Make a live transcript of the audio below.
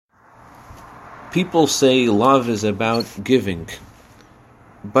People say love is about giving,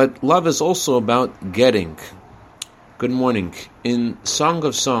 but love is also about getting. Good morning. In Song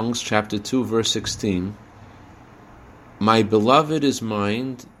of Songs, chapter 2, verse 16, my beloved is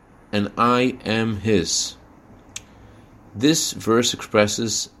mine, and I am his. This verse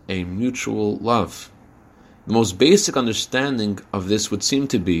expresses a mutual love. The most basic understanding of this would seem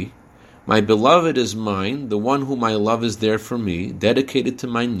to be, my beloved is mine, the one whom I love is there for me, dedicated to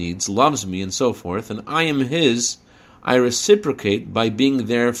my needs, loves me, and so forth, and I am his. I reciprocate by being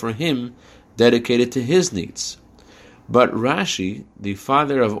there for him, dedicated to his needs. But Rashi, the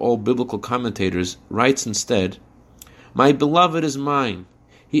father of all biblical commentators, writes instead, my beloved is mine.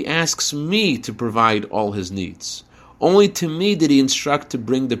 He asks me to provide all his needs. Only to me did he instruct to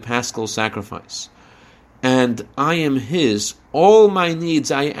bring the paschal sacrifice. And I am his. All my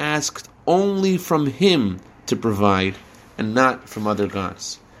needs I asked only from him to provide, and not from other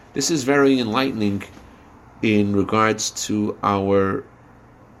gods. This is very enlightening in regards to our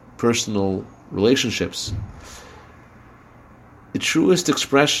personal relationships. The truest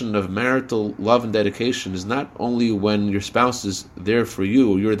expression of marital love and dedication is not only when your spouse is there for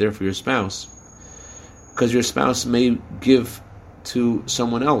you or you're there for your spouse, because your spouse may give to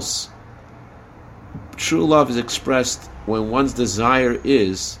someone else. True love is expressed when one's desire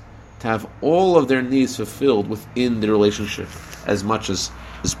is to have all of their needs fulfilled within the relationship as much as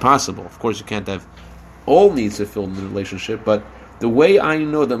is possible. Of course, you can't have all needs fulfilled in the relationship, but the way I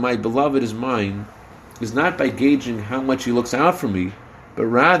know that my beloved is mine is not by gauging how much he looks out for me, but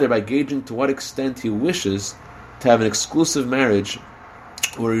rather by gauging to what extent he wishes to have an exclusive marriage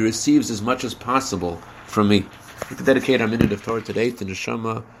where he receives as much as possible from me. We can dedicate our minute of Torah today to the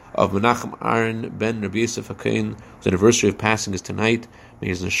Neshama of Menachem Aaron ben Rabbi Yosef HaKohen, whose anniversary of passing is tonight. May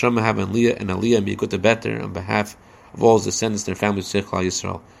his Neshama have an Aliyah and be good to better on behalf of all his descendants and their families of Klal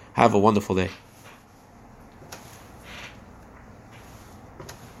Yisrael. Have a wonderful day.